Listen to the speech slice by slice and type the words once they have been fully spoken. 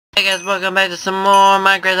Hey guys, welcome back to some more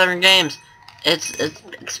Minecraft Other Games. It's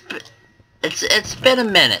been a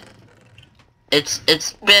minute. It's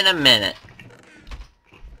been a minute.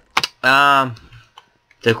 To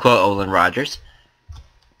quote Olin Rogers.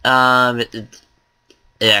 In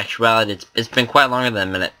actuality, it's been quite longer than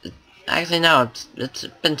a minute. Actually, no, it's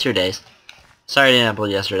been 2 days. Sorry I didn't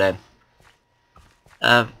upload yesterday.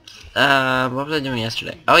 What was I doing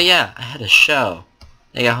yesterday? Oh yeah, I had a show.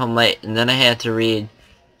 I got home late, and then I had to read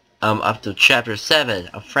up to chapter 7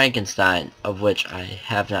 of Frankenstein, of which I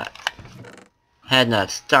had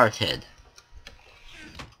not started.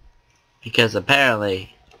 Because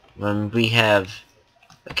apparently, when we have...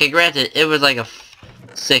 Okay, granted, it was like a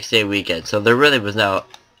 6-day weekend, so there really was no...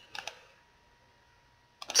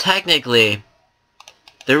 Technically,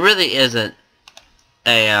 there really isn't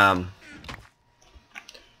an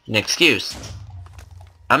excuse.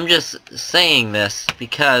 I'm just saying this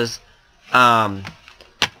because, for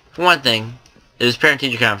one thing, it was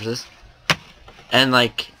parent-teacher conferences, and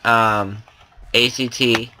like, ACT,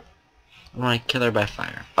 I want to kill her by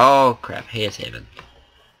fire. Oh crap, hey, it's Haven.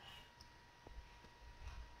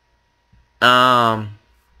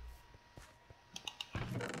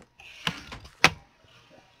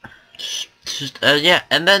 Yeah,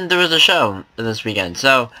 and then there was a show this weekend,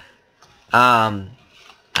 so, I've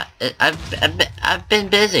been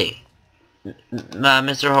busy,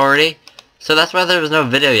 Mr. Horty, so that's why there was no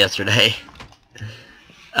video yesterday.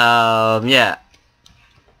 Yeah.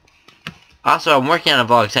 Also, I'm working on a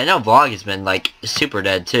vlog, 'cause I know vlog has been, like, super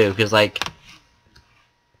dead, too, because, like,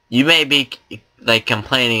 you may be, like,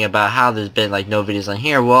 complaining about how there's been, like, no videos on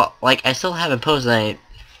here. Well, like, I still haven't posted any...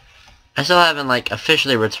 I still haven't, like,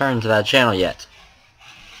 officially returned to that channel yet.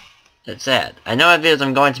 It's sad. I know what videos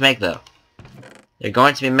I'm going to make, though. They're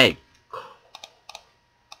going to be made.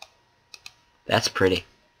 That's pretty.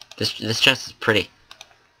 This chest is pretty.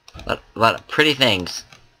 A lot of pretty things.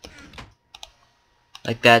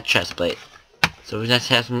 Like that chest plate. So we just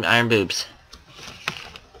have some iron boobs.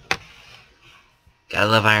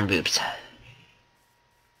 Gotta love iron boobs.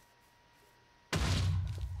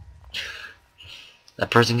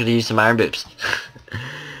 That person could have used some iron boobs.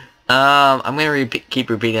 I'm gonna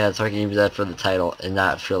keep repeating that so I can use that for the title and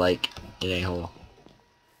not for like an a-hole.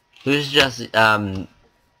 Who's just trying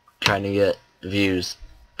to get views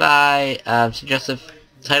by suggestive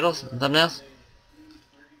titles and thumbnails?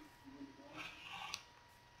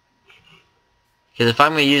 Because if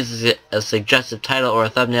I'm going to use a suggestive title or a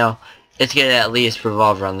thumbnail, it's going to at least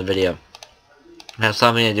revolve around the video. Have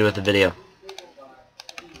something to do with the video.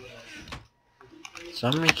 So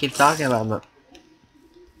I'm going to keep talking about them.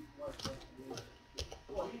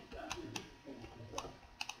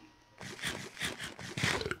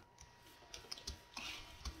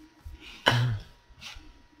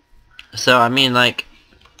 So, I mean, like,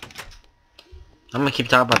 I'm going to keep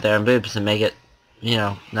talking about their boobs and make it, you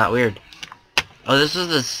know, not weird. Oh, this is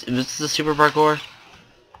the super parkour?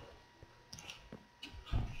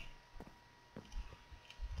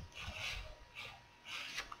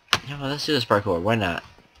 Yeah, well, let's do this parkour. Why not?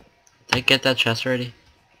 Did I get that chest already?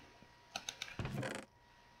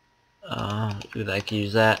 Ooh, I can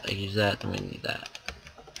use that. I can use that. Then we need that.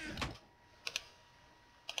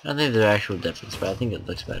 I don't think there's actual difference, but I think it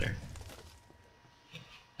looks better.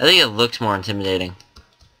 I think it looks more intimidating.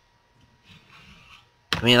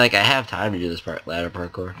 I mean, like, I have time to do this ladder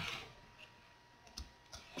parkour.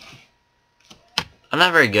 I'm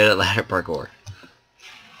not very good at ladder parkour.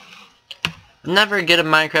 I'm not very good at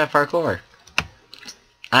Minecraft parkour.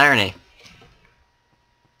 Irony.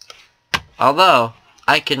 Although,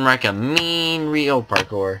 I can wreck a mean real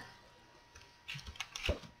parkour.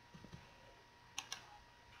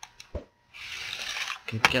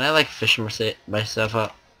 Can I, like, fish myself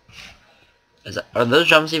up? Are those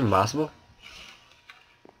jumps even possible?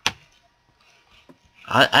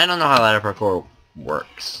 I don't know how ladder parkour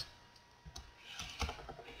works.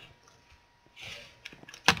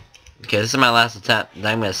 Okay, this is my last attempt.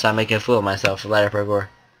 I'm gonna stop making a fool of myself with ladder parkour.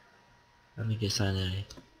 Let me get signed in.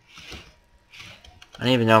 I don't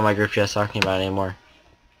even know what my group chat's talking about anymore.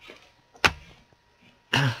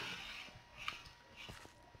 I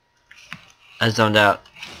zoned out.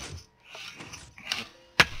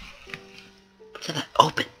 What did that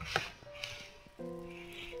open?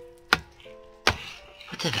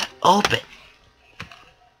 What did that open?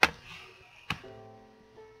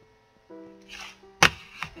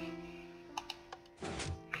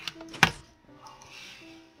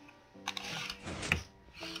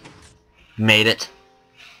 Made it.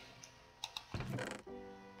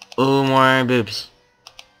 Ooh, more iron boobs.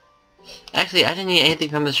 Actually, I didn't need anything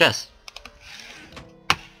from this chest.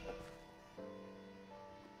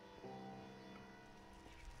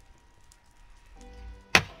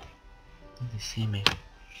 see me.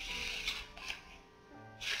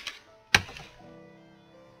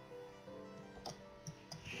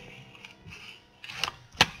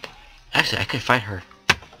 Actually, I could fight her.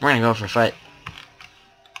 We're gonna go for a fight.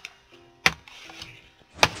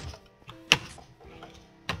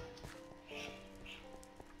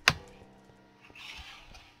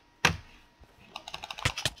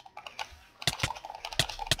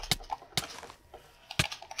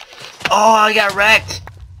 Oh, I got wrecked!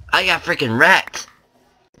 I got freaking wrecked!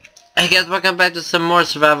 Hey guys, welcome back to some more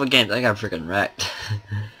survival games. I got freaking wrecked.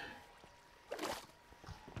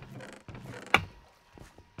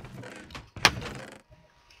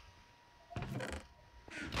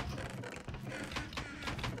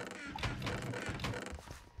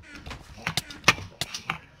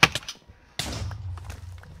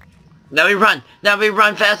 Now we run! Now we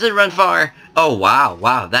run fast and run far! Oh wow,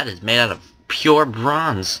 wow, that is made out of pure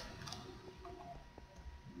bronze.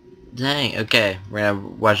 Dang, okay, we're gonna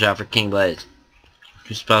watch out for King Blaze.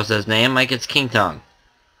 Who spells his name like it's King Tong.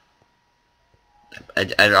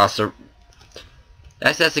 I'd also...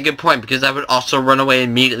 That's a good point, because I would also run away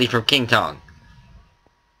immediately from King Tong.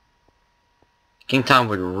 King Tong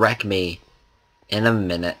would wreck me in a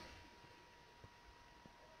minute.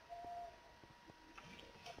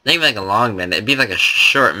 Not even like a long minute, it'd be like a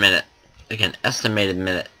short minute. Like an estimated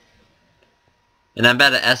minute. And I'm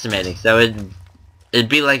bad at estimating, so it'd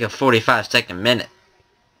be like a 45-second minute.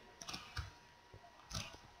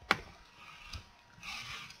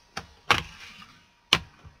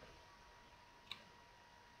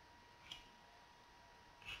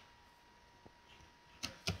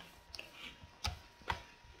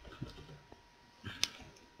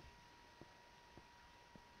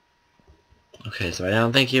 Okay, so I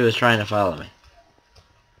don't think he was trying to follow me.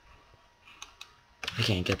 I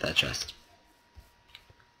can't get that chest.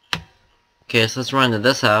 Okay, so let's run to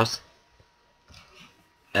this house.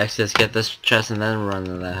 Actually, let's get this chest and then run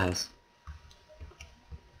to that house.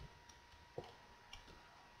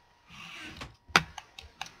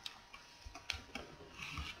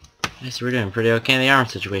 Okay, so we're doing pretty okay in the armor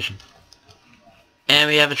situation. And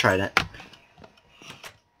we have a trident.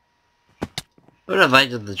 I would have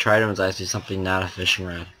liked if the trident was actually something not a fishing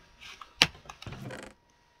rod.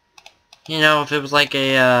 You know, if it was like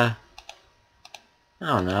a, I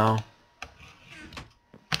don't know.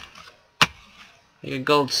 Like a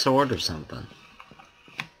gold sword or something.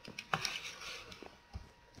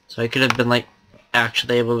 So I could have been like,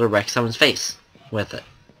 actually able to wreck someone's face with it.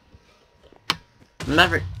 I'm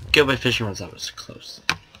never good with fishing rods, that was close.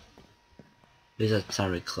 At least that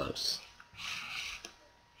sounded close.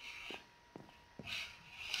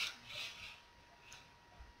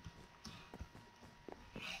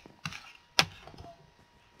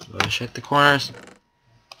 Always check the corners.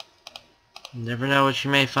 You never know what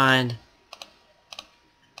you may find.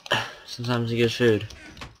 Sometimes you get food.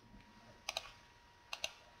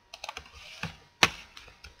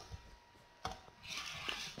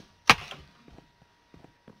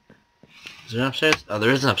 Is there an upstairs? Oh,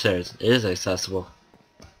 there is an upstairs. It is accessible.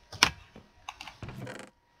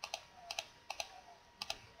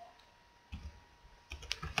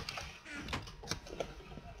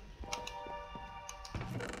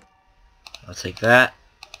 I'll take that.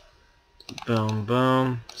 Boom,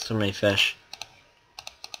 boom. So many fish.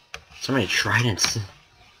 So many tridents.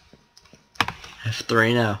 I have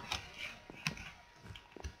 3 now.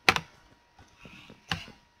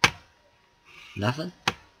 Nothing?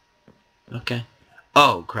 Okay.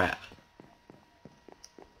 Oh, crap.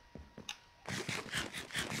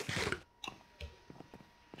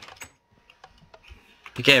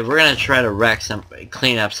 Okay, we're gonna try to wreck somebody,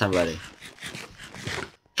 clean up somebody.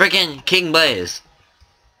 Freaking King Blaze!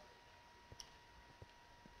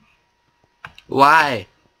 Why?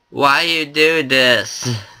 Why you do this?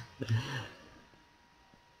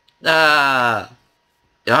 I'm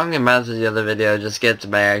gonna bounce to the other video, just get to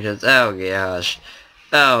my actions. Oh gosh.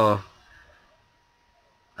 Oh.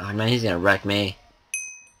 Oh man, he's gonna wreck me.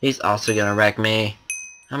 He's also gonna wreck me.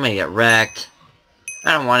 I'm gonna get wrecked.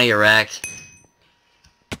 I don't wanna get wrecked.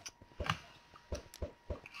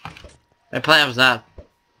 My plan was not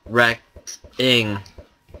wrecking.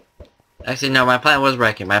 Actually, no, my plan was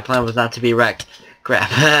wrecking. My plan was not to be wrecked.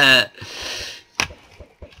 Crap.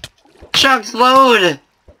 Chunks load!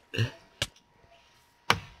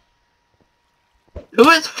 Who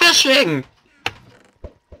is fishing?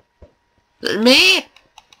 Is it me?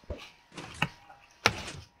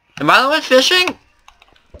 Am I the one fishing?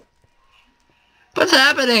 What's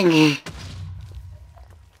happening?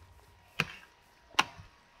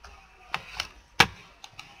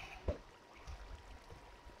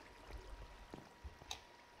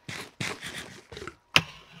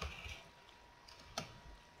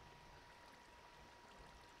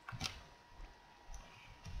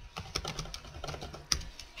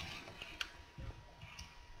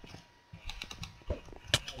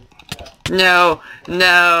 No!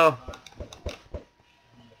 No!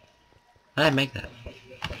 How did I make that?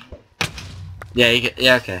 Yeah, you get,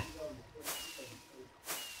 yeah, okay.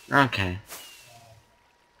 Okay.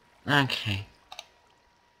 Okay.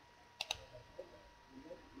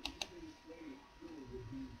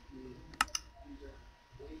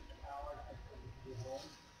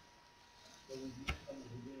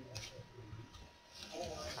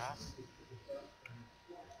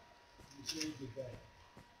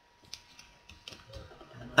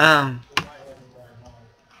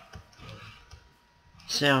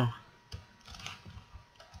 So,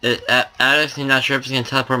 I'm actually not sure if it's gonna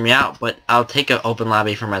teleport me out, but I'll take an open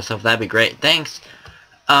lobby for myself. That'd be great. Thanks.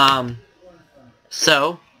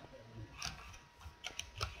 So,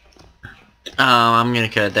 I'm gonna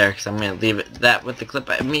cut it there because I'm gonna leave it that with the clip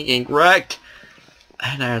of me getting wrecked.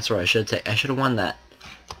 And that's where I should have won that.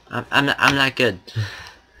 I'm not good.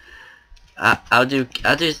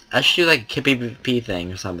 I should do like a PvP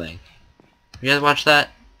thing or something. You guys watch that?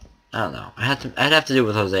 I don't know. I'd have to do it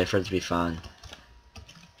with Jose for it to be fun.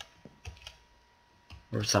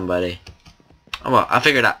 Or somebody. Oh well, I'll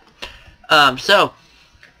figure it out. So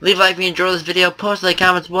leave a like if you enjoyed this video. Post in the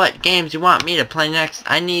comments what games you want me to play next.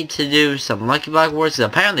 I need to do some Lucky Block Wars because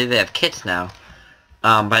apparently they have kits now.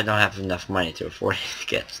 But I don't have enough money to afford these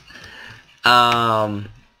kits. I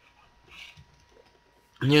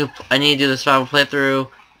need to do the survival playthrough.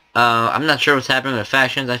 I'm not sure what's happening with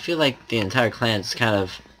factions. I feel like the entire clan's kind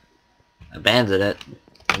of abandoned it,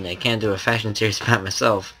 and I can't do a faction series by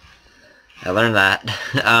myself. I learned that.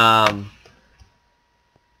 I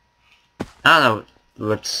don't know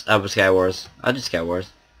what's up with Sky Wars. I'll do Sky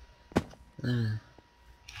Wars.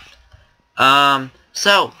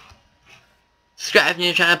 So subscribe if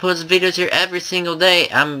you're trying to post videos here every single day.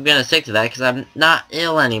 I'm gonna stick to that because I'm not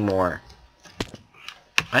ill anymore.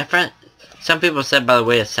 My friend, some people said by the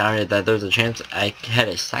way it sounded that there was a chance I had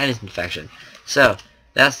a sinus infection. So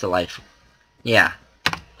that's delightful. Yeah.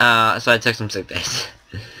 So I took some sick days.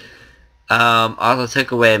 Also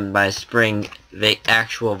took away my spring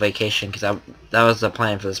actual vacation because that was the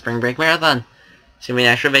plan for the spring break marathon. It's gonna be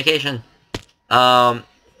an extra vacation. Now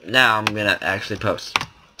I'm gonna actually post,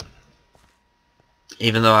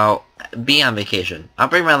 even though I'll be on vacation. I'll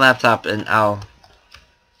bring my laptop and I'll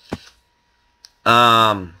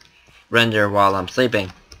render while I'm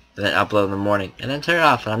sleeping, and then upload in the morning, and then turn it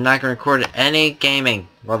off. And I'm not gonna record any gaming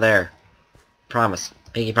while there. Promise.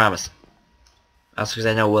 Pinky promise. Also because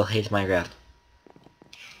I know Will hates Minecraft.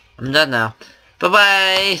 I'm done now.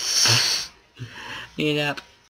 Bye-bye! Meet up.